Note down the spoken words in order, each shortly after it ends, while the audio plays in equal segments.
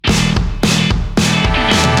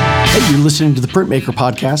Hey, you're listening to the Printmaker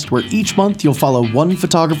Podcast, where each month you'll follow one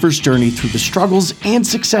photographer's journey through the struggles and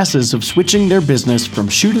successes of switching their business from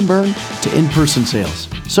shoot and burn to in-person sales.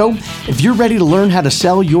 So, if you're ready to learn how to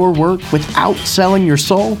sell your work without selling your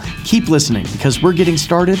soul, keep listening because we're getting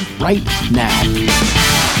started right now.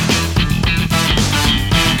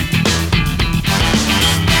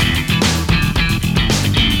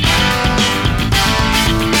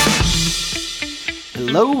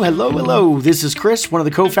 Hello. This is Chris, one of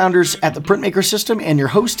the co-founders at the Printmaker System and your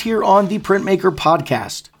host here on the Printmaker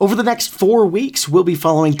Podcast. Over the next 4 weeks, we'll be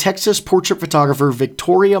following Texas portrait photographer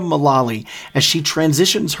Victoria Mullaley as she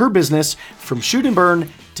transitions her business from shoot and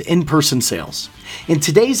burn to in-person sales. In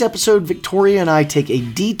today's episode, Victoria and I take a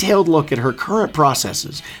detailed look at her current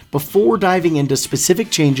processes before diving into specific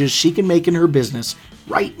changes she can make in her business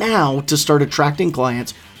right now to start attracting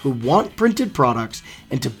clients who want printed products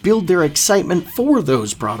and to build their excitement for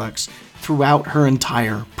those products throughout her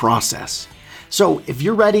entire process. So if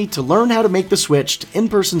you're ready to learn how to make the switch to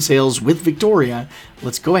in-person sales with Victoria,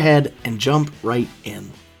 let's go ahead and jump right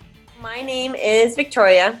in. My name is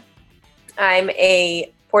Victoria. I'm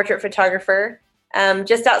a portrait photographer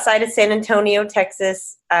just outside of San Antonio,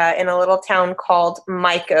 Texas, in a little town called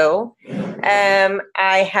Mico.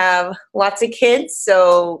 I have lots of kids,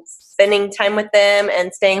 so spending time with them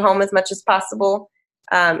and staying home as much as possible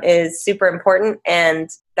is super important. And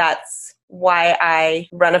that's why I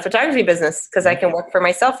run a photography business, because I can work for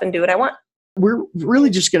myself and do what I want. We're really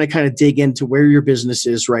just going to kind of dig into where your business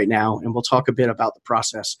is right now, and we'll talk a bit about the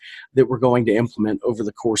process that we're going to implement over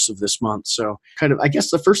the course of this month. So I guess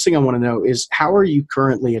the first thing I want to know is, how are you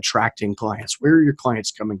currently attracting clients? Where are your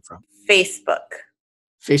clients coming from?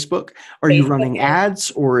 Facebook. Are you running ads,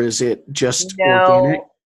 or is it just organic?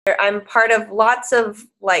 I'm part of lots of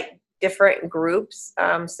different groups.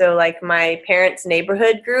 So my parents'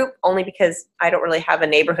 neighborhood group, only because I don't really have a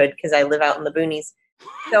neighborhood because I live out in the boonies.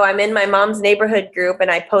 So I'm in my mom's neighborhood group and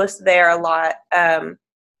I post there a lot.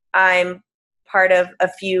 I'm part of a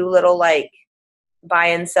few little buy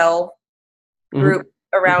and sell group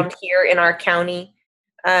around here in our county.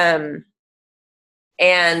 And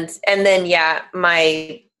then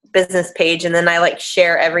my business page, and then I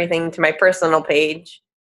share everything to my personal page.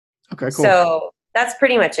 Okay, cool. So that's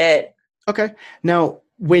pretty much it. Okay. Now,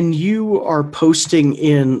 when you are posting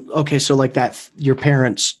in, your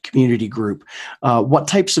parents' community group, what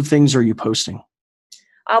types of things are you posting?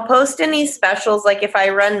 I'll post any specials, if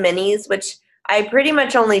I run minis, which I pretty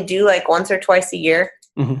much only do once or twice a year,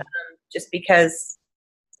 just because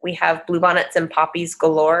we have bluebonnets and poppies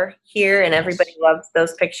galore here, and everybody loves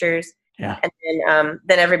those pictures. Yeah. And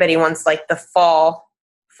then everybody wants the fall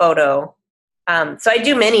photo. So I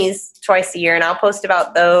do minis twice a year, and I'll post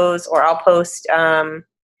about those, or I'll post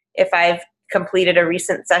if I've completed a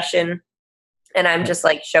recent session and I'm just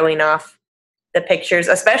showing off the pictures,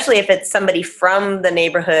 especially if it's somebody from the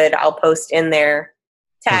neighborhood. I'll post in there,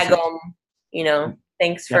 tag them,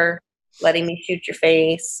 thanks for letting me shoot your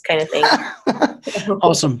face, kind of thing.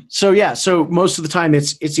 Awesome. So most of the time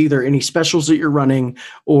it's either any specials that you're running,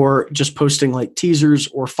 or just posting teasers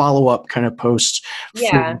or follow-up kind of posts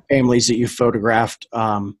for families that you photographed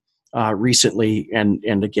recently,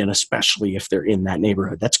 and again, especially if they're in that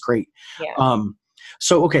neighborhood. That's great. Yeah.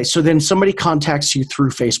 So then somebody contacts you through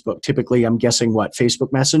Facebook. Typically, I'm guessing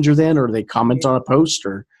Facebook Messenger then, or they comment on a post,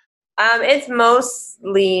 or? It's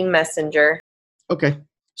mostly Messenger. Okay.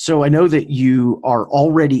 So I know that you are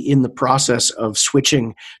already in the process of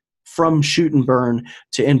switching from shoot and burn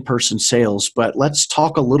to in-person sales, but let's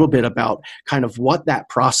talk a little bit about kind of what that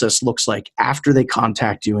process looks like after they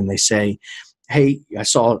contact you and they say, hey, I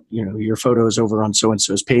saw, your photos over on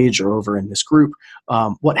so-and-so's page or over in this group.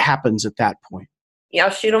 What happens at that point? Yeah,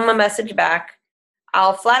 I'll shoot them a message back.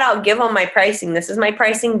 I'll flat out give them my pricing. This is my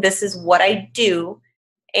pricing. This is what I do.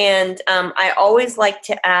 And I always like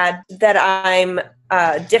to add that I'm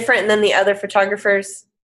different than the other photographers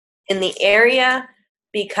in the area,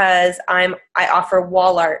 because I offer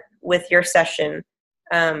wall art with your session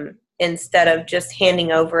instead of just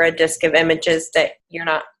handing over a disc of images that you're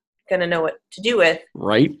not going to know what to do with.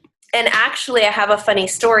 Right. And actually, I have a funny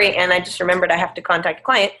story, and I just remembered I have to contact a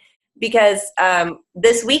client, because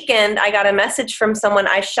this weekend I got a message from someone.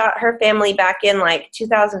 I shot her family back in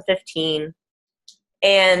 2015.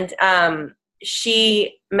 And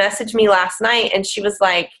she messaged me last night, and she was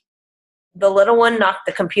like, the little one knocked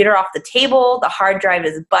the computer off the table. The hard drive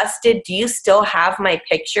is busted. Do you still have my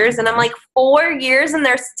pictures? And I'm like, 4 years and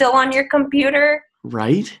they're still on your computer?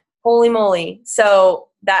 Right. Holy moly. So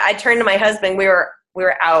that I turned to my husband. We were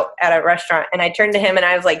out at a restaurant, and I turned to him and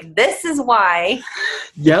I was like, this is why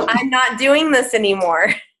I'm not doing this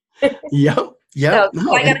anymore. Yep. Yeah. So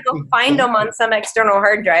No, I got to go find them on some external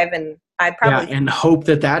hard drive, and I yeah, probably and hope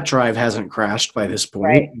that drive hasn't crashed by this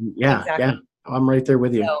right. point. Yeah, Exactly. yeah. I'm right there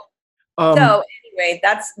with you. So, Um, so anyway,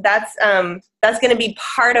 that's going to be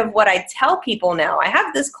part of what I tell people now. I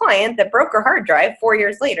have this client that broke her hard drive 4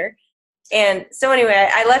 years later. And so anyway,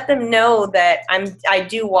 I let them know that I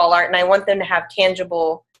do wall art, and I want them to have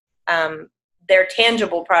tangible, their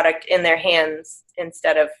tangible product in their hands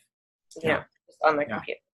instead of, just on their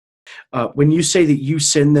computer. When you say that you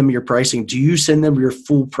send them your pricing, do you send them your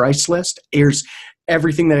full price list? Here's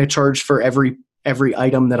everything that I charge for every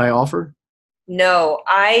item that I offer? No,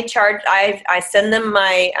 I send them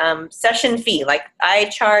my session fee. Like I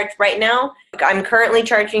charge right now, I'm currently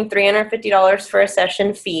charging $350 for a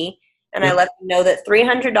session fee. And I let them know that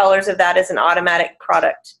 $300 of that is an automatic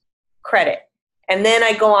product credit. And then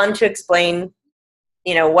I go on to explain,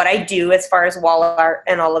 what I do as far as wall art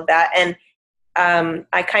and all of that. And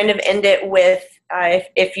I kind of end it with,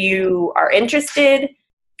 if you are interested,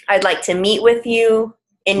 I'd like to meet with you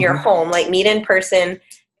in your home, like meet in person.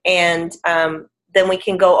 And then we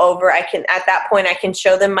can go over, at that point, I can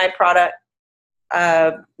show them my product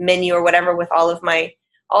menu or whatever with all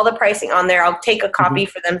the pricing on there. I'll take a copy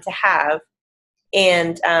for them to have.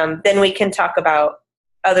 And then we can talk about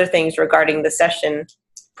other things regarding the session.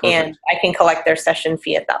 Perfect. And I can collect their session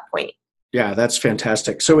fee at that point. Yeah, that's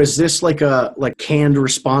fantastic. So is this like a canned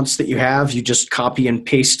response that you have? You just copy and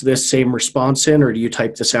paste this same response in, or do you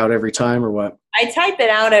type this out every time, or what? I type it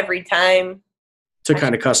out every time. To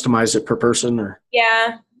kind of customize it per person, or?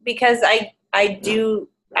 Yeah, because I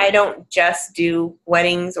don't just do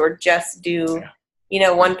weddings or just do,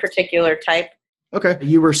 one particular type. Okay.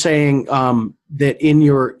 You were saying that in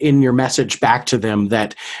your message back to them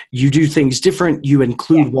that you do things different. You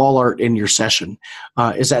include wall art in your session.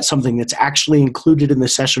 Is that something that's actually included in the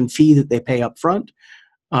session fee that they pay up front?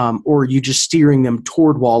 Or are you just steering them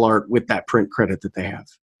toward wall art with that print credit that they have?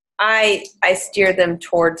 I steer them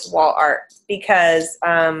towards wall art because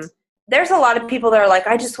there's a lot of people that are like,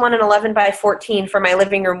 I just want an 11 by 14 for my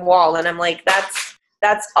living room wall. And I'm like,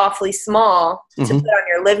 that's awfully small to put on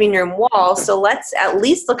your living room wall. So let's at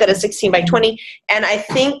least look at a 16 by 20. And I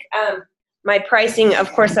think my pricing,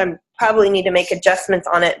 of course, I probably need to make adjustments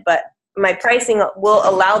on it, but my pricing will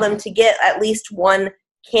allow them to get at least one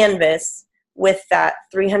canvas with that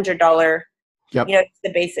 $300,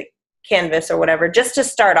 the basic canvas or whatever, just to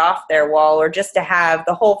start off their wall or just to have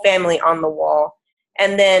the whole family on the wall.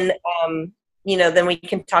 And then, then we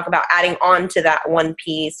can talk about adding on to that one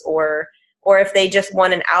piece, or if they just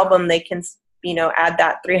want an album, they can, add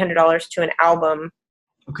that $300 to an album.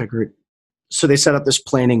 Okay, great. So they set up this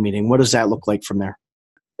planning meeting. What does that look like from there?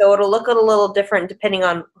 So it'll look a little different depending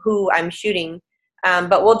on who I'm shooting,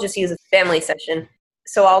 but we'll just use a family session.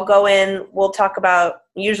 So I'll go in, we'll talk about,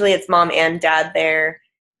 usually it's mom and dad there.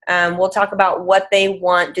 We'll talk about what they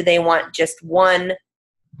want. Do they want just one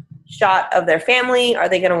shot of their family? Are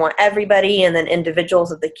they going to want everybody, and then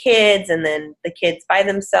individuals of the kids, and then the kids by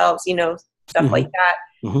themselves, stuff like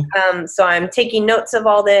that. So I'm taking notes of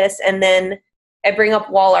all this, and then I bring up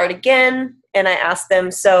wall art again, and I ask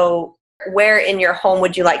them, so where in your home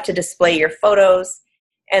would you like to display your photos?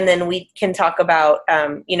 And then we can talk about,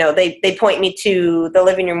 they point me to the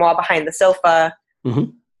living room wall behind the sofa.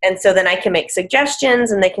 And so then I can make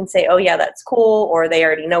suggestions, and they can say, oh yeah, that's cool. Or they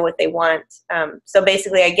already know what they want. So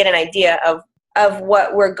basically I get an idea of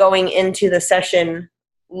what we're going into the session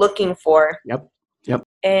looking for. Yep.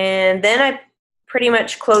 And then I pretty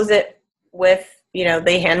much close it with,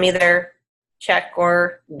 they hand me their check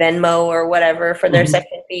or Venmo or whatever for their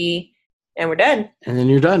session fee, and we're done. And then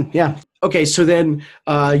you're done. Yeah. Okay. So then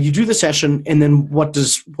you do the session, and then what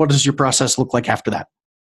does your process look like after that?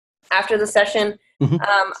 After the session,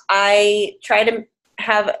 I try to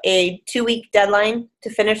have a 2-week deadline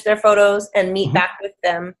to finish their photos and meet back with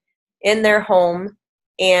them in their home.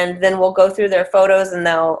 And then we'll go through their photos, and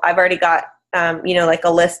I've already got, like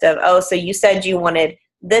a list of, so you said you wanted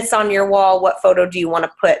this on your wall. What photo do you want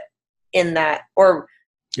to put in that? Or,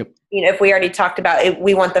 if we already talked about it,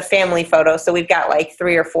 we want the family photo. So we've got like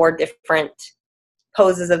 3 or 4 different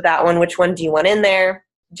poses of that one. Which one do you want in there?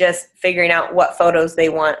 Just figuring out what photos they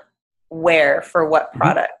want where for what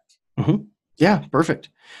product. Yeah, perfect.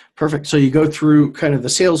 So you go through kind of the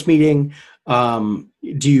sales meeting. Do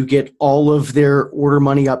you get all of their order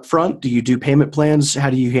money up front? Do you do payment plans? How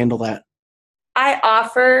do you handle that? I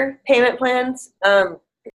offer payment plans.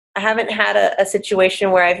 I haven't had a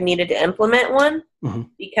situation where I've needed to implement one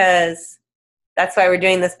because that's why we're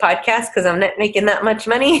doing this podcast, because I'm not making that much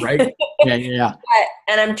money. Right. Yeah.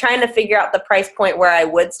 And I'm trying to figure out the price point where I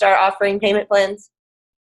would start offering payment plans.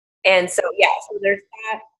 And so, so there's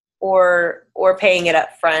that. or paying it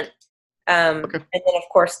up front. Okay. And then of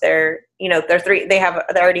course they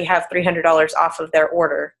already have $300 off of their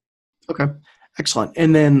order. Okay. Excellent.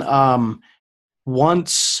 And then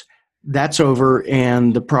once that's over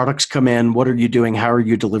and the products come in, what are you doing? How are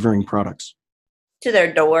you delivering products? To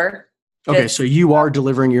their door. Okay, so you are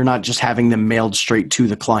delivering, you're not just having them mailed straight to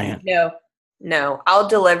the client. No, I'll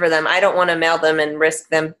deliver them. I don't want to mail them and risk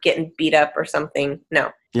them getting beat up or something.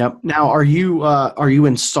 No. Yep. Now, are you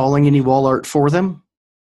installing any wall art for them?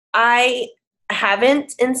 I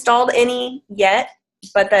haven't installed any yet,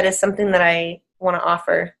 but that is something that I want to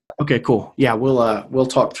offer. Okay, cool. Yeah, we'll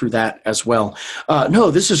talk through that as well.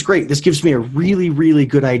 No, this is great. This gives me a really, really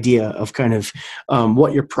good idea of kind of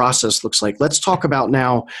what your process looks like. Let's talk about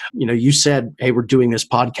now, you said, hey, we're doing this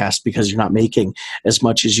podcast because you're not making as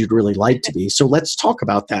much as you'd really like to be. So let's talk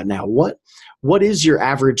about that now. What is your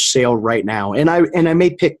average sale right now? And I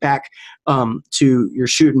may pick back to your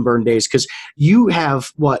shoot and burn days, because you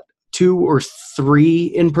have 2 or 3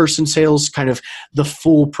 in-person sales, kind of the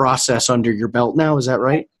full process under your belt now. Is that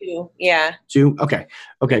right? 2. Yeah. 2.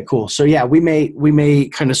 Okay, cool. So yeah, we may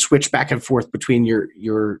kind of switch back and forth between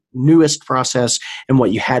your newest process and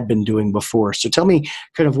what you had been doing before. So tell me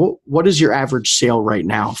kind of what is your average sale right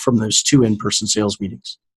now from those 2 in-person sales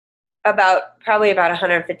meetings? Probably about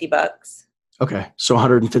 $150. Okay. So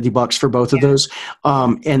 $150 for both of those.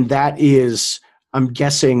 And that is, I'm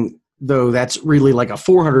guessing, though, that's really like a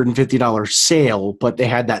 $450 sale, but they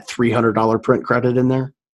had that $300 print credit in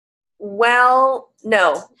there? Well,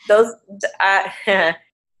 no. Those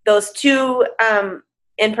 2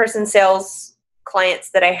 in-person sales clients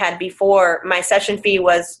that I had before, my session fee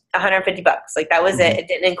was $150. Like, that was it. It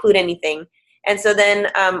didn't include anything. And so then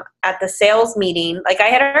at the sales meeting, like, I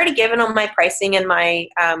had already given them my pricing and my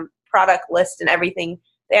product list and everything.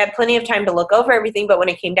 They had plenty of time to look over everything, but when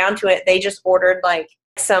it came down to it, they just ordered like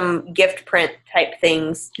some gift print type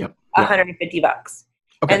things, $150.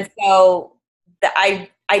 Okay. And so I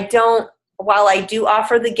don't, while I do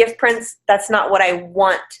offer the gift prints, that's not what I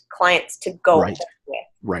want clients to go with.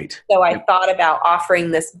 Right. So I thought about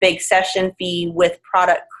offering this big session fee with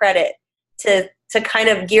product credit to kind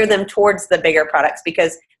of gear them towards the bigger products,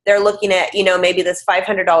 because they're looking at, maybe this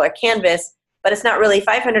 $500 canvas, but it's not really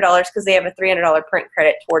 $500 because they have a $300 print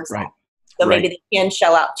credit towards that. So maybe they can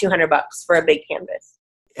shell out $200 for a big canvas.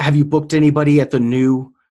 Have you booked anybody at the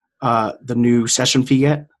new session fee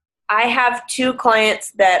yet? I have 2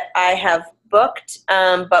 clients that I have booked,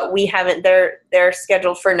 but we haven't. They're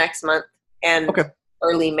scheduled for next month and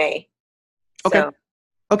early May. Okay.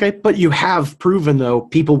 Okay, but you have proven, though,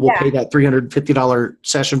 people will pay that $350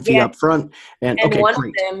 session fee up front. And okay,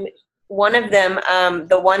 great. One of them,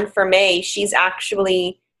 the one for May, she's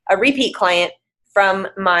actually a repeat client from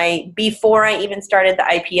before I even started the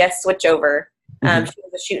IPS switchover. She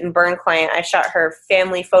was a shoot and burn client. I shot her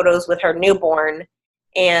family photos with her newborn,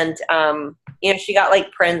 and she got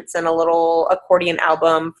like prints and a little accordion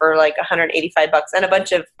album for like $185 and a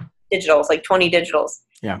bunch of digitals, like 20 digitals.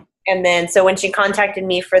 Yeah. And then so when she contacted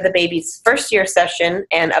me for the baby's first year session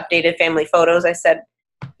and updated family photos, I said,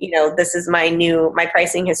 this is my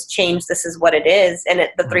pricing has changed. This is what it is. And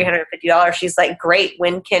at the $350, she's like, great.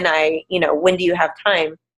 When can when do you have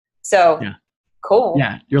time? So cool.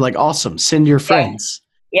 Yeah. You're like, awesome. Send your friends.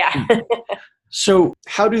 Yeah. So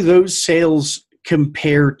how do those sales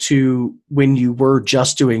compare to when you were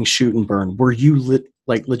just doing shoot and burn? Were you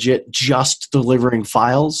legit just delivering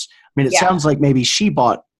files? I mean, it sounds like maybe she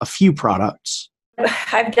bought a few products.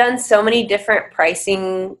 I've done so many different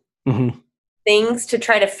pricing things to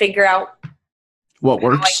try to figure out what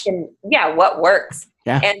works. What works.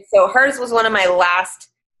 Yeah. And so hers was one of my last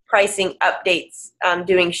pricing updates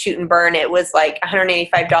doing shoot and burn. It was like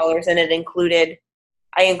 $185 and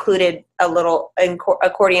I included a little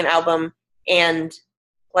accordion album and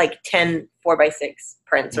like 10 4x6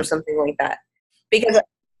 prints or something like that, because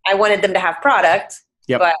I wanted them to have product,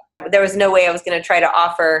 but there was no way I was going to try to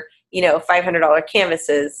offer, $500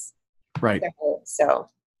 canvases. Right. So.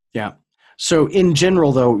 Yeah. So in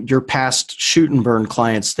general, though, your past shoot and burn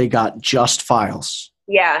clients, they got just files.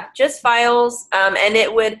 Yeah, just files. And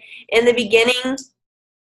it would, in the beginning,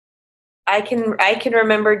 I can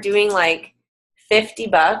remember doing like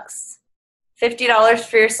 $50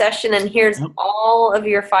 for your session, and here's all of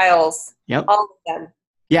your files. Yep. All of them.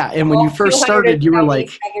 Yeah, and when you first started, you were like,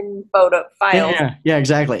 photo files. Yeah,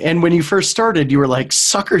 exactly. And when you first started, you were like,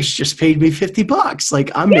 suckers just paid me $50.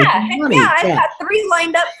 Like, I'm making money. Yeah, I got 3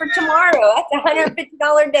 lined up for tomorrow. That's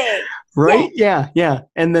 $150 day. Right? Yeah.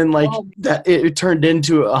 And then that it turned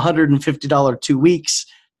into $150 2 weeks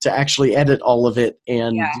to actually edit all of it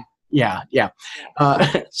and Yeah, yeah.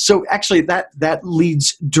 So actually, that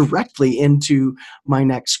leads directly into my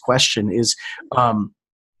next question. Is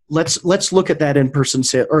let's look at that in-person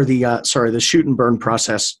sale, or the shoot and burn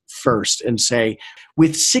process first, and say,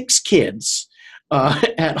 with 6 kids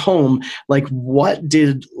at home, like, what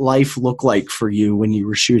did life look like for you when you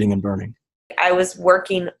were shooting and burning? I was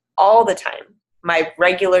working all the time, my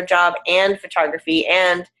regular job and photography.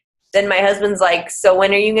 And then my husband's like, so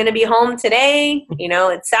when are you going to be home today?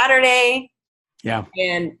 It's Saturday. Yeah.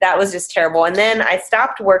 And that was just terrible. And then I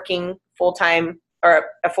stopped working full-time, or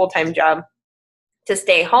a full-time job, to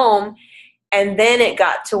stay home. And then it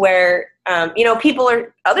got to where, other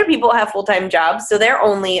people have full-time jobs, so their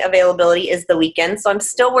only availability is the weekends. So I'm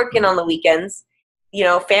still working on the weekends.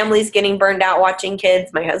 Family's getting burned out watching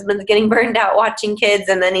kids. My husband's getting burned out watching kids.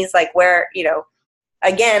 And then he's like,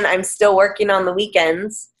 again, I'm still working on the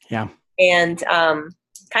weekends. Yeah. And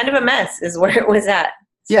kind of a mess is where it was at.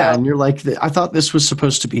 Yeah, and you're like, I thought this was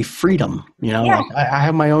supposed to be freedom. Yeah. Like, I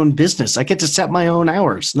have my own business. I get to set my own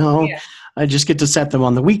hours. No, yeah. I just get to set them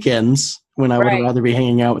on the weekends when I would rather be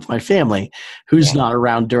hanging out with my family, who's not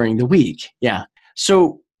around during the week. Yeah.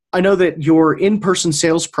 So I know that your in-person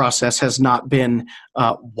sales process has not been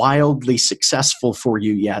wildly successful for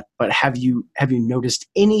you yet, but have you noticed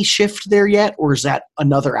any shift there yet? Or is that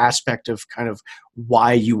another aspect of kind of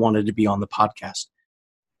why you wanted to be on the podcast?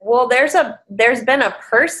 Well, there's been a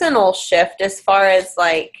personal shift as far as,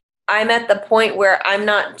 like, I'm at the point where I'm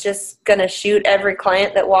not just going to shoot every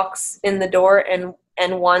client that walks in the door and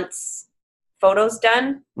wants photos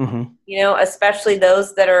done, especially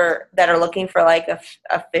those that are looking for like a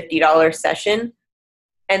 $50 session.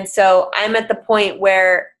 And so I'm at the point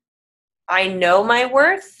where I know my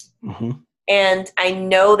worth, and I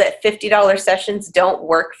know that $50 sessions don't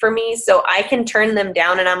work for me. So I can turn them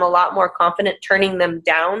down, and I'm a lot more confident turning them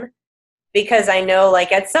down, because I know,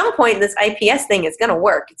 like, at some point this IPS thing is going to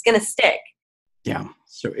work. It's going to stick. Yeah.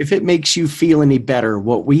 So if it makes you feel any better,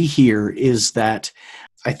 what we hear is that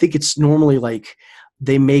I think it's normally like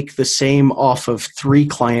they make the same off of 3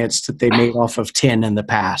 clients that they made off of 10 in the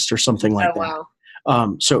past, or something like that.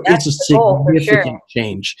 Wow. So That's it's a significant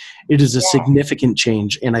change. It is a significant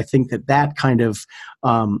change. And I think that kind of,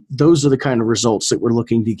 those are the kind of results that we're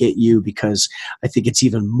looking to get you, because I think it's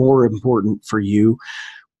even more important for you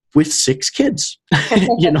with 6 kids,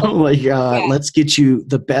 let's get you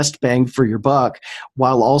the best bang for your buck,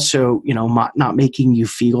 while also, not making you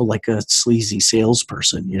feel like a sleazy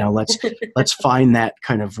salesperson. Let's find that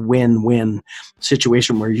kind of win-win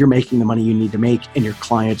situation where you're making the money you need to make, and your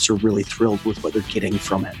clients are really thrilled with what they're getting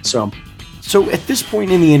from it. So at this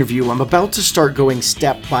point in the interview, I'm about to start going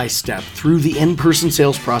step by step through the in-person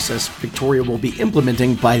sales process Victoria will be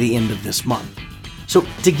implementing by the end of this month. So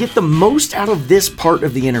to get the most out of this part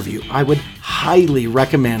of the interview, I would highly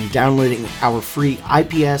recommend downloading our free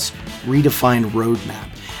IPS Redefined Roadmap,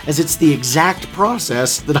 as it's the exact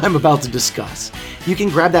process that I'm about to discuss. You can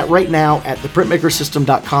grab that right now at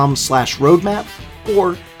theprintmakersystem.com/roadmap,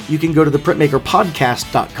 or you can go to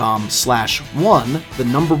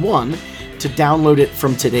theprintmakerpodcast.com/1 to download it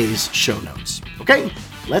from today's show notes. Okay,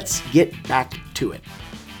 let's get back to it.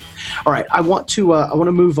 All right, I want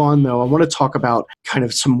to move on, though. I want to talk about kind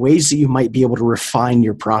of some ways that you might be able to refine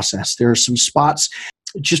your process. There are some spots,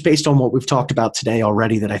 just based on what we've talked about today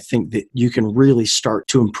already, that I think that you can really start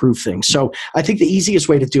to improve things. So I think the easiest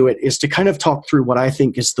way to do it is to kind of talk through what I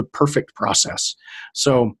think is the perfect process.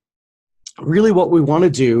 So really what we want to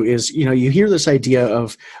do is, you hear this idea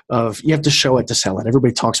of you have to show it to sell it.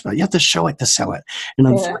 Everybody talks about it. You have to show it to sell it. And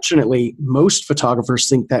unfortunately, most photographers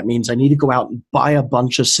think that means I need to go out and buy a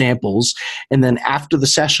bunch of samples. And then after the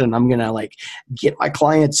session, I'm going to get my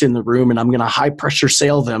clients in the room and I'm going to high pressure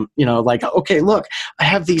sell them, okay, look, I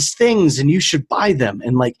have these things and you should buy them.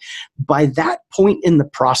 And by that point in the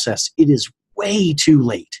process, it is way too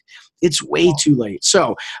late. It's way too late.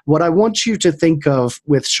 So what I want you to think of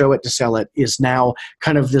with show it to sell it is now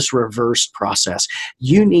kind of this reverse process.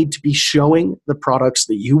 You need to be showing the products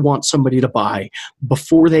that you want somebody to buy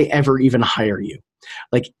before they ever even hire you.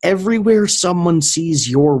 Like, everywhere someone sees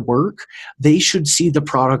your work, they should see the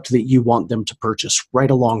product that you want them to purchase right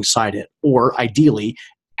alongside it, or ideally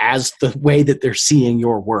as the way that they're seeing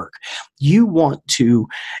your work. You want to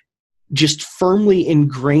just firmly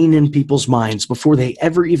ingrain in people's minds before they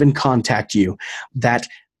ever even contact you that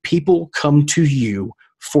people come to you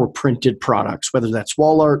for printed products, whether that's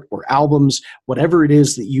wall art or albums, whatever it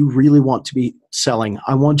is that you really want to be selling.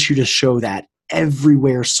 I want you to show that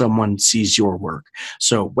everywhere someone sees your work.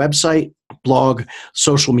 So website, blog,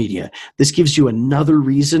 social media. This gives you another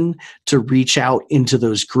reason to reach out into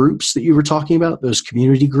those groups that you were talking about, those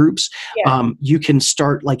community groups. Yeah. You can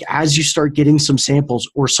start, like, as you start getting some samples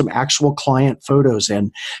or some actual client photos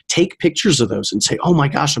in, take pictures of those and say, oh my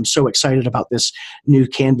gosh, I'm so excited about this new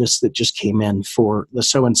canvas that just came in for the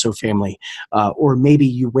so-and-so family. Or maybe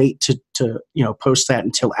you wait to post that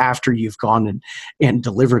until after you've gone and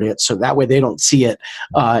delivered it. So that way they don't see it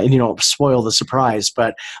and you don't spoil the surprise.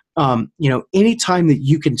 But anytime that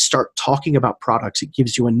you can start talking about products, it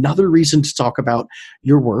gives you another reason to talk about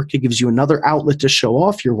your work. It gives you another outlet to show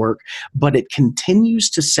off your work, but it continues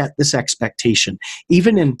to set this expectation,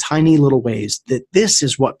 even in tiny little ways, that this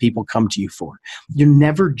is what people come to you for. You're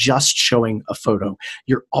never just showing a photo.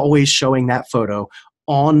 You're always showing that photo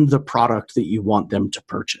on the product that you want them to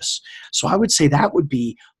purchase. So I would say that would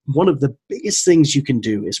be one of the biggest things you can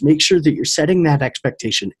do, is make sure that you're setting that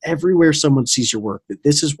expectation everywhere someone sees your work, that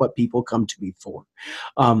this is what people come to me for.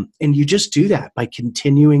 And you just do that by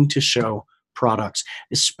continuing to show products,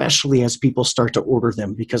 especially as people start to order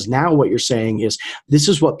them, because now what you're saying is, this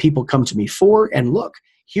is what people come to me for, and look,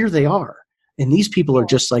 here they are. And these people are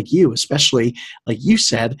just like you, especially like you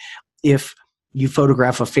said, if you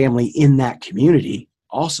photograph a family in that community,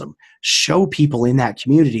 awesome. Show people in that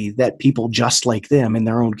community that people just like them in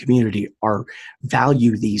their own community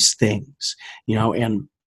value these things, and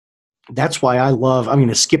that's why I'm going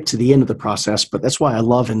to skip to the end of the process, but that's why I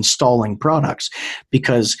love installing products,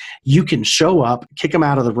 because you can show up, kick them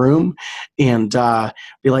out of the room, and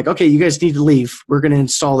be like, okay, you guys need to leave. We're going to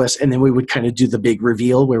install this. And then we would kind of do the big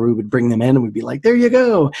reveal where we would bring them in and we'd be like, there you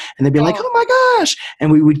go. And they'd be like, oh my gosh.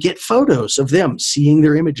 And we would get photos of them seeing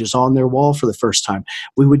their images on their wall for the first time.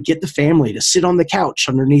 We would get the family to sit on the couch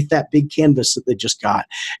underneath that big canvas that they just got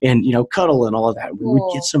and, cuddle and all of that. We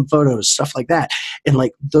would get some photos, stuff like that. And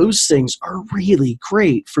like those things are really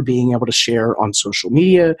great for being able to share on social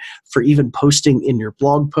media, for even posting in your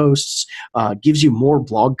blog posts, gives you more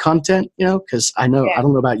blog content, because I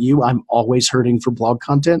don't know about you, I'm always hurting for blog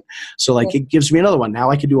content. So like it gives me another one. Now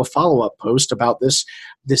I can do a follow-up post about this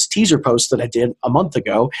teaser post that I did a month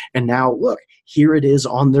ago. And now look, here it is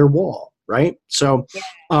on their wall. Right. So,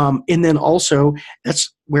 and then also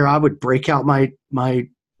that's where I would break out my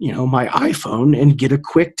iPhone and get a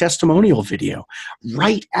quick testimonial video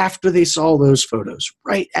right after they saw those photos,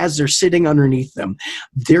 right as they're sitting underneath them.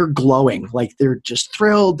 They're glowing, like they're just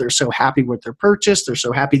thrilled. They're so happy with their purchase. They're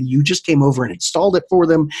so happy that you just came over and installed it for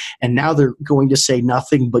them. And now they're going to say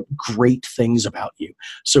nothing but great things about you.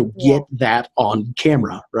 So get that on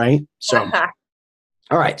camera, right? So.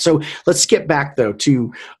 All right, so let's skip back, though,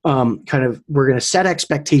 to we're going to set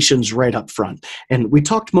expectations right up front. And we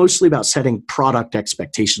talked mostly about setting product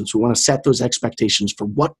expectations. We want to set those expectations for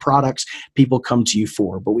what products people come to you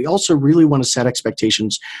for. But we also really want to set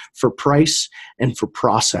expectations for price and for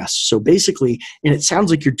process. So basically, and it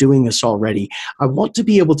sounds like you're doing this already, I want to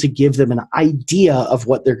be able to give them an idea of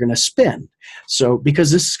what they're going to spend. So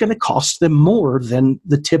because this is going to cost them more than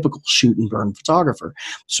the typical shoot and burn photographer.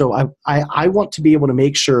 So I want to be able to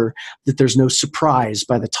make sure that there's no surprise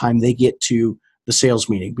by the time they get to the sales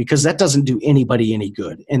meeting, because that doesn't do anybody any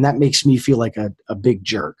good. And that makes me feel like a big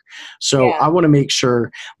jerk. So I want to make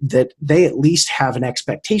sure that they at least have an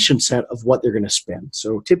expectation set of what they're going to spend.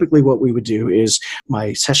 So typically what we would do is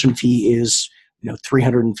my session fee is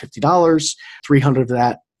 $350. $300 of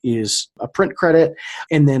that is a print credit,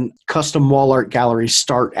 and then custom wall art galleries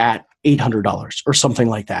start at $800 or something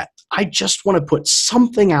like that. I just want to put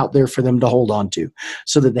something out there for them to hold on to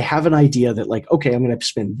so that they have an idea that like, okay, I'm going to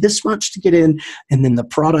spend this much to get in, and then the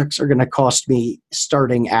products are going to cost me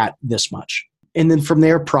starting at this much. And then from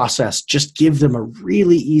their process, just give them a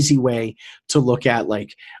really easy way to look at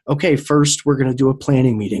like, okay, first we're going to do a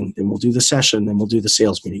planning meeting, then we'll do the session, then we'll do the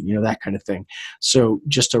sales meeting, that kind of thing. So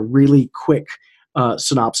just a really quick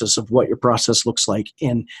synopsis of what your process looks like,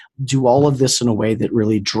 and do all of this in a way that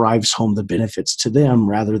really drives home the benefits to them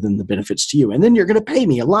rather than the benefits to you. And then you're going to pay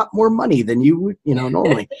me a lot more money than you would,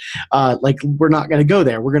 normally. Like we're not going to go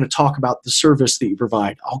there. We're going to talk about the service that you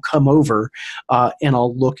provide. I'll come over and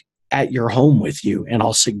I'll look at your home with you, and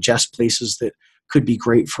I'll suggest places that could be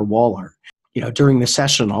great for wall art. During the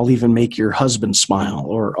session, I'll even make your husband smile,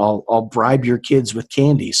 or I'll bribe your kids with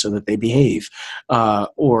candy so that they behave,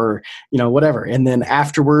 or whatever. And then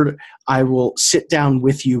afterward, I will sit down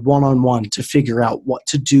with you one-on-one to figure out what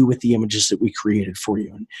to do with the images that we created for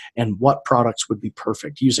you, and what products would be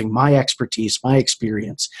perfect, using my expertise, my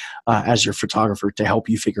experience as your photographer to help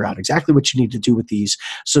you figure out exactly what you need to do with these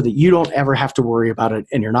so that you don't ever have to worry about it,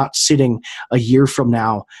 and you're not sitting a year from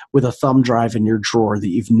now with a thumb drive in your drawer that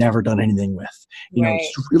you've never done anything with. with. Right.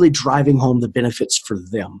 It's really driving home the benefits for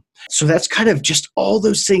them. So that's kind of just all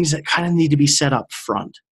those things that kind of need to be set up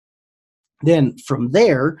front. Then from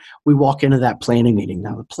there, we walk into that planning meeting.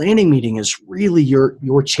 Now, the planning meeting is really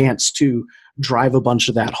your chance to drive a bunch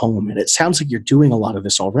of that home. And it sounds like you're doing a lot of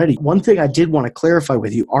this already. One thing I did want to clarify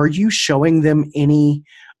with you, are you showing them any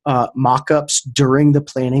mock-ups during the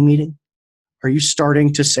planning meeting? Are you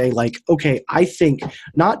starting to say like, okay, I think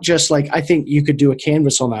not just like, I think you could do a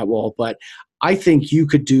canvas on that wall, but I think you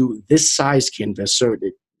could do this size canvas. So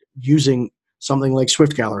using something like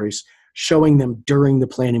Swift Galleries, showing them during the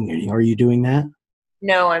planning meeting. Are you doing that?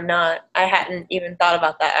 No, I'm not. I hadn't even thought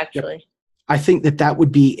about that actually. Yep. I think that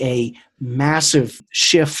would be a massive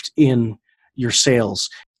shift in your sales.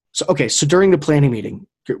 So, okay, so during the planning meeting,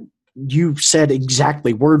 you said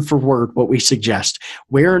exactly word for word what we suggest.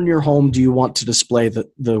 Where in your home do you want to display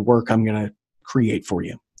the work I'm going to create for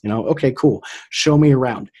you? Okay, cool. Show me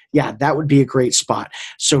around. Yeah, that would be a great spot.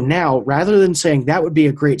 So now, rather than saying that would be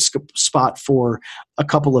a great spot for a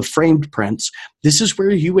couple of framed prints, this is where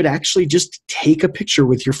you would actually just take a picture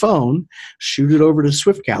with your phone, shoot it over to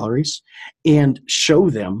Swift Galleries, and show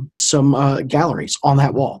them some galleries on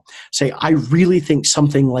that wall. Say, I really think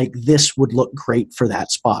something like this would look great for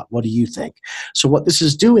that spot. What do you think? So what this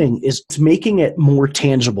is doing is it's making it more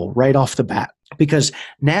tangible right off the bat. Because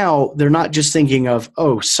now they're not just thinking of,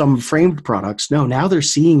 oh, some framed products. No, now they're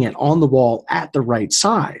seeing it on the wall at the right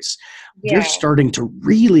size. Yeah. They're starting to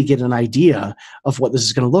really get an idea of what this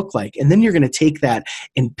is going to look like. And then you're going to take that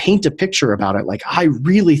and paint a picture about it. Like, I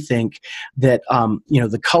really think that,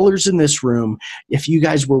 the colors in this room, if you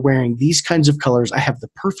guys were wearing these kinds of colors, I have the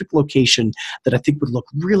perfect location that I think would look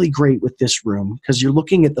really great with this room, because you're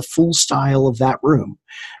looking at the full style of that room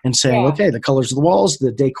and saying, okay, the colors of the walls,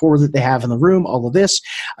 the decor that they have in the room, all of this,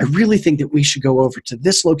 I really think that we should go over to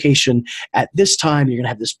this location at this time. You're going to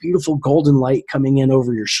have this beautiful golden light coming in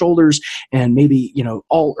over your shoulders, and maybe,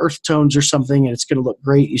 all earth tones or something, and it's going to look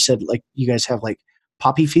great. You said like you guys have like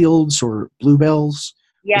poppy fields or bluebells.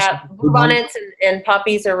 Yeah, bluebonnets and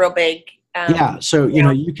poppies are real big. Yeah, so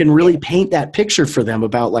you can really paint that picture for them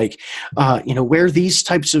about like, wear these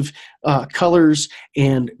types of colors,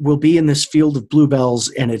 and we'll be in this field of bluebells,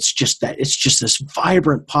 and it's just this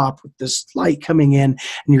vibrant pop with this light coming in, and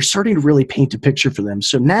you're starting to really paint a picture for them.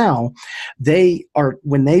 So now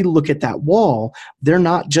when they look at that wall, they're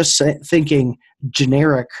not just thinking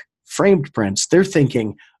generic framed prints. They're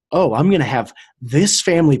thinking, oh, I'm going to have this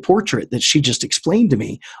family portrait that she just explained to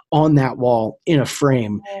me on that wall in a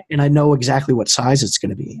frame, and I know exactly what size it's going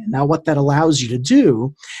to be. Now, what that allows you to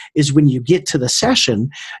do is when you get to the session,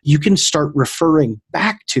 you can start referring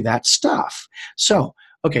back to that stuff. So,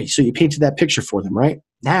 okay, so you painted that picture for them, right?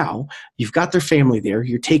 Now, you've got their family there.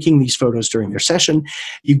 You're taking these photos during their session.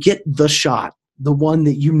 You get the shot, the one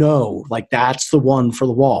that like that's the one for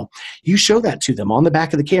the wall. You show that to them on the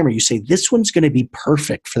back of the camera. You say, this one's going to be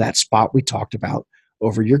perfect for that spot we talked about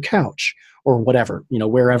over your couch or whatever,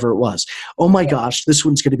 wherever it was. Oh my gosh, this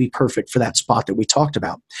one's going to be perfect for that spot that we talked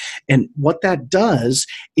about. And what that does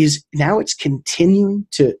is now it's continuing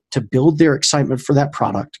to build their excitement for that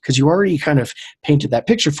product, because you already kind of painted that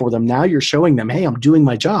picture for them. Now you're showing them, hey, I'm doing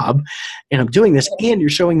my job and I'm doing this, and you're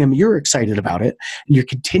showing them you're excited about it, and you're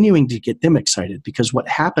continuing to get them excited, because what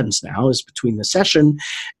happens now is between the session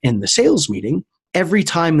and the sales meeting, every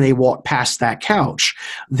time they walk past that couch,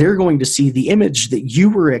 they're going to see the image that you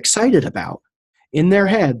were excited about. In their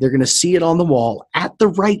head, they're going to see it on the wall at the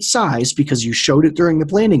right size, because you showed it during the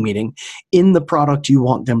planning meeting, in the product you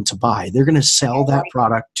want them to buy. They're going to sell that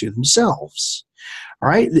product to themselves. All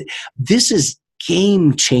right? This is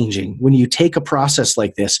game changing when you take a process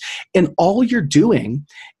like this, and all you're doing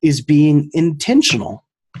is being intentional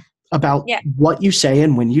about what you say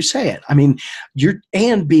and when you say it. I mean,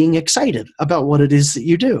 and being excited about what it is that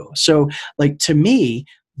you do. So, like, to me,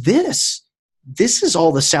 this is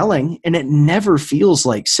all the selling, and it never feels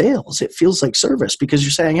like sales. It feels like service, because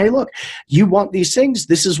you're saying, hey, look, you want these things.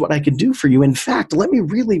 This is what I can do for you. In fact, let me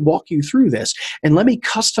really walk you through this, and let me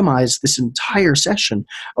customize this entire session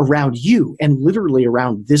around you and literally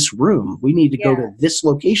around this room. We need to go to this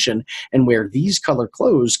location and wear these color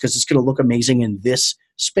clothes, because it's going to look amazing in this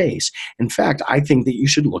space. In fact, I think that you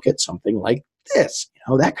should look at something like this,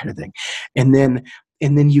 that kind of thing. And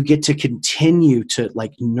then you get to continue to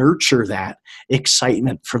like nurture that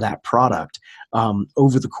excitement for that product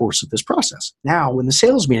over the course of this process. Now, when the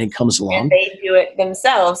sales meeting comes along, and they do it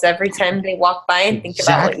themselves every time they walk by and think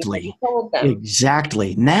about what you already told them.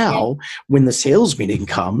 Exactly. Now, when the sales meeting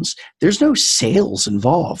comes, there's no sales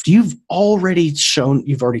involved. You've already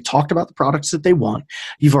talked about the products that they want.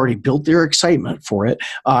 You've already built their excitement for it.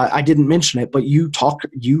 I didn't mention it, but you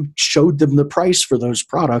showed them the price for those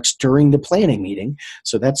products during the planning meeting.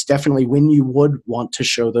 So that's definitely when you would want to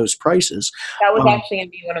show those prices. That was actually going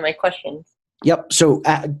to be one of my questions. Yep. So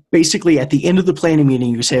basically at the end of the planning meeting,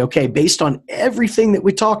 you say, okay, based on everything that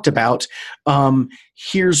we talked about,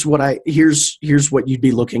 here's what you'd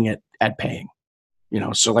be looking at paying,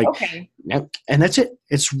 so okay. And that's it.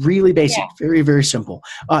 It's really basic, very, very simple.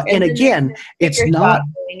 And again, it's not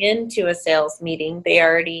going into a sales meeting. They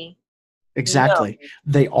already exactly.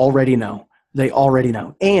 They already know.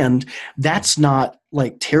 And that's not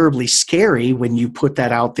like terribly scary when you put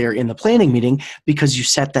that out there in the planning meeting because you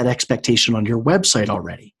set that expectation on your website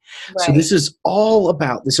already. Right. So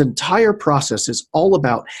this entire process is all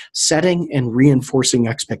about setting and reinforcing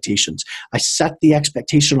expectations. I set the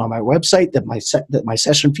expectation on my website that my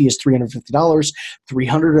session fee is $350.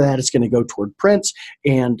 $300 of that is going to go toward prints,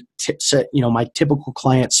 and my typical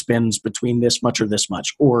client spends between this much or this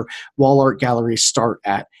much, or wall art galleries start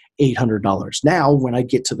at $800. Now, when I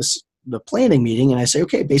get to the planning meeting and I say,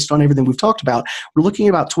 okay, based on everything we've talked about, we're looking at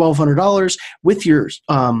about $1,200 with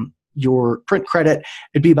your print credit.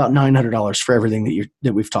 It'd be about $900 for everything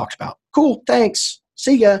that we've talked about. Cool. Thanks.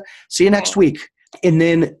 See you next week. And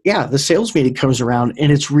then, the sales meeting comes around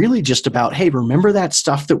and it's really just about, hey, remember that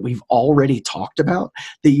stuff that we've already talked about,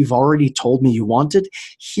 that you've already told me you wanted?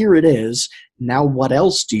 Here it is. Now, what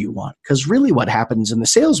else do you want? Because really what happens in the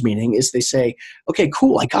sales meeting is they say, okay,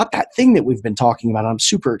 cool, I got that thing that we've been talking about. I'm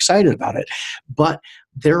super excited about it. But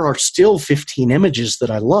there are still 15 images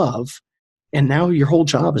that I love. And now your whole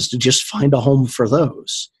job is to just find a home for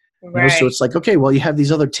those. Right. So it's like, okay, well, you have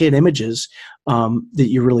these other 10 images that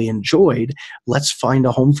you really enjoyed. Let's find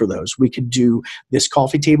a home for those. We could do this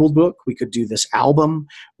coffee table book. We could do this album.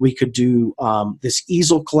 We could do this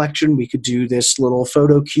easel collection. We could do this little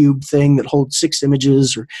photo cube thing that holds 6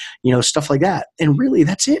 images, or, stuff like that. And really,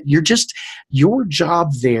 that's it. Your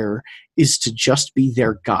job there is to just be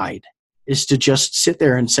their guide, is to just sit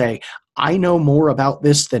there and say, I know more about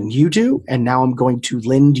this than you do, and now I'm going to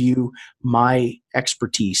lend you my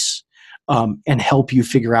expertise and help you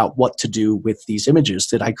figure out what to do with these images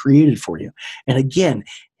that I created for you. And again,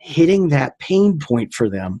 hitting that pain point for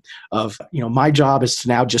them of, my job is to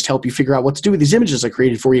now just help you figure out what to do with these images I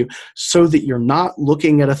created for you, so that you're not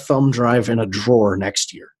looking at a thumb drive in a drawer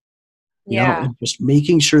next year. And just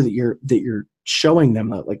making sure that you're showing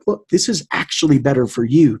them that, like, look, this is actually better for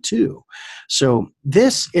you too. So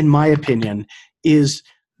this, in my opinion, is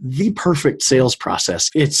the perfect sales process.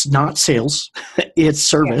 It's not sales, it's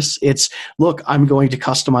service. It's, look, I'm going to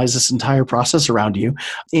customize this entire process around you.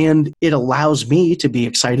 And it allows me to be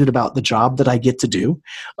excited about the job that I get to do.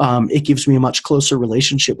 It gives me a much closer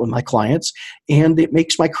relationship with my clients, and it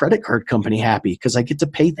makes my credit card company happy because I get to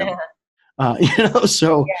pay them.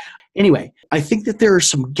 Anyway, I think that there are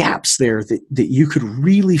some gaps there that you could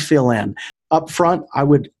really fill in. Up front, I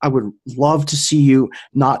would love to see you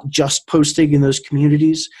not just posting in those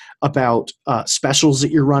communities about specials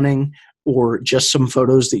that you're running, or just some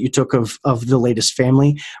photos that you took of the latest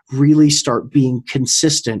family. Really start being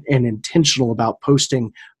consistent and intentional about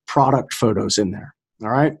posting product photos in there. All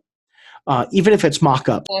right? Even if it's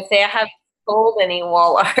mock-up. I say I have sold any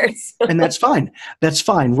wall arts. And that's fine. That's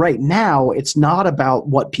fine. Right now, it's not about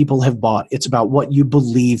what people have bought. It's about what you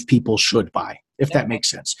believe people should buy, if that makes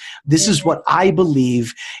sense. This is what I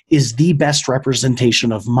believe is the best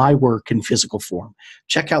representation of my work in physical form.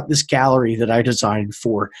 Check out this gallery that I designed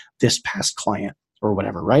for this past client or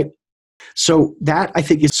whatever, right? So that, I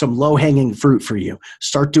think, is some low-hanging fruit for you.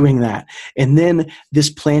 Start doing that. And then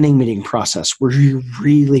this planning meeting process where you're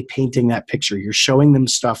really painting that picture. You're showing them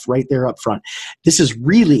stuff right there up front. This is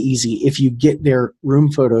really easy if you get their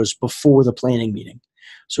room photos before the planning meeting.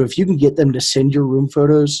 So if you can get them to send you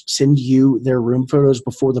their room photos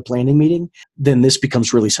before the planning meeting, then this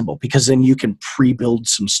becomes really simple, because then you can pre-build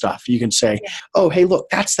some stuff. You can say, oh, hey, look,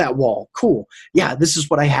 that's that wall. Cool. Yeah, this is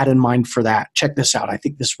what I had in mind for that. Check this out. I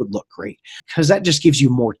think this would look great. Because that just gives you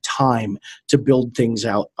more time to build things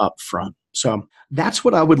out up front. So that's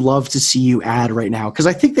what I would love to see you add right now, because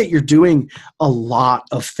I think that you're doing a lot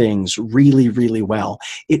of things really, really well.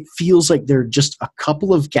 It feels like there are just a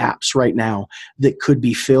couple of gaps right now that could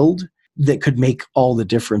be filled, that could make all the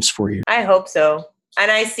difference for you. I hope so.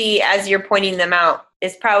 And I see, as you're pointing them out,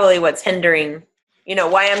 is probably what's hindering,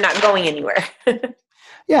 why I'm not going anywhere.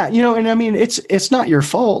 Yeah, and I mean, it's not your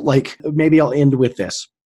fault. Like, maybe I'll end with this.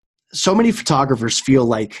 So many photographers feel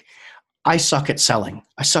like, I suck at selling.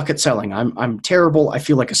 I'm terrible. I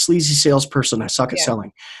feel like a sleazy salesperson. I suck at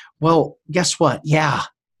selling. Well, guess what? Yeah,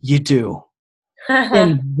 you do.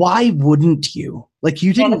 And why wouldn't you? Like,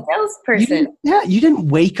 you didn't. A salesperson. You didn't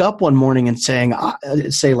wake up one morning and say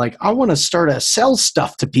like, I want to start a sell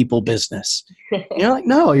stuff to people business. You're like,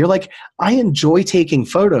 no. You're like, I enjoy taking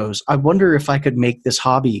photos. I wonder if I could make this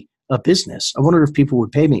hobby a business. I wonder if people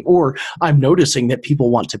would pay me, or I'm noticing that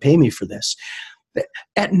people want to pay me for this.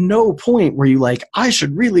 At no point were you like, I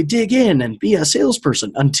should really dig in and be a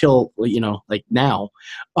salesperson until, like now,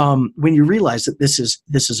 when you realize that this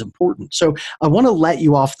is important. So I want to let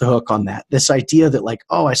you off the hook on that. This idea that like,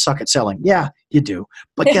 oh, I suck at selling. Yeah, you do.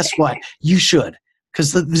 But guess what? You should,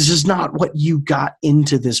 because this is not what you got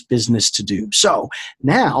into this business to do. So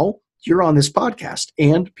now you're on this podcast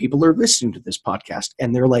and people are listening to this podcast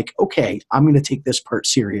and they're like, okay, I'm going to take this part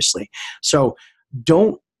seriously. So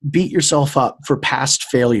don't beat yourself up for past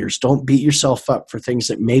failures. Don't beat yourself up for things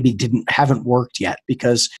that maybe haven't worked yet,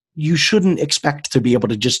 because you shouldn't expect to be able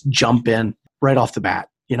to just jump in right off the bat,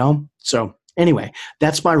 So anyway,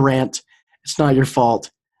 that's my rant. It's not your fault.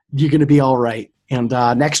 You're going to be all right. And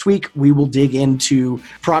next week, we will dig into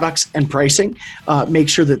products and pricing, make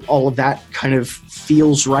sure that all of that kind of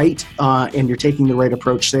feels right and you're taking the right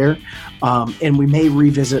approach there. And we may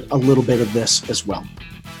revisit a little bit of this as well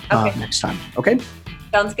next time. Okay?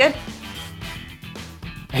 Sounds good.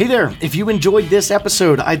 Hey there. If you enjoyed this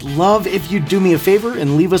episode, I'd love if you'd do me a favor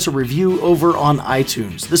and leave us a review over on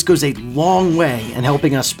iTunes. This goes a long way in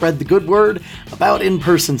helping us spread the good word about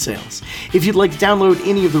in-person sales. If you'd like to download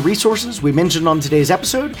any of the resources we mentioned on today's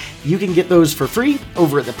episode, you can get those for free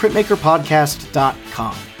over at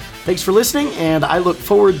theprintmakerpodcast.com. Thanks for listening, and I look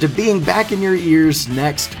forward to being back in your ears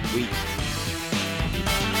next week.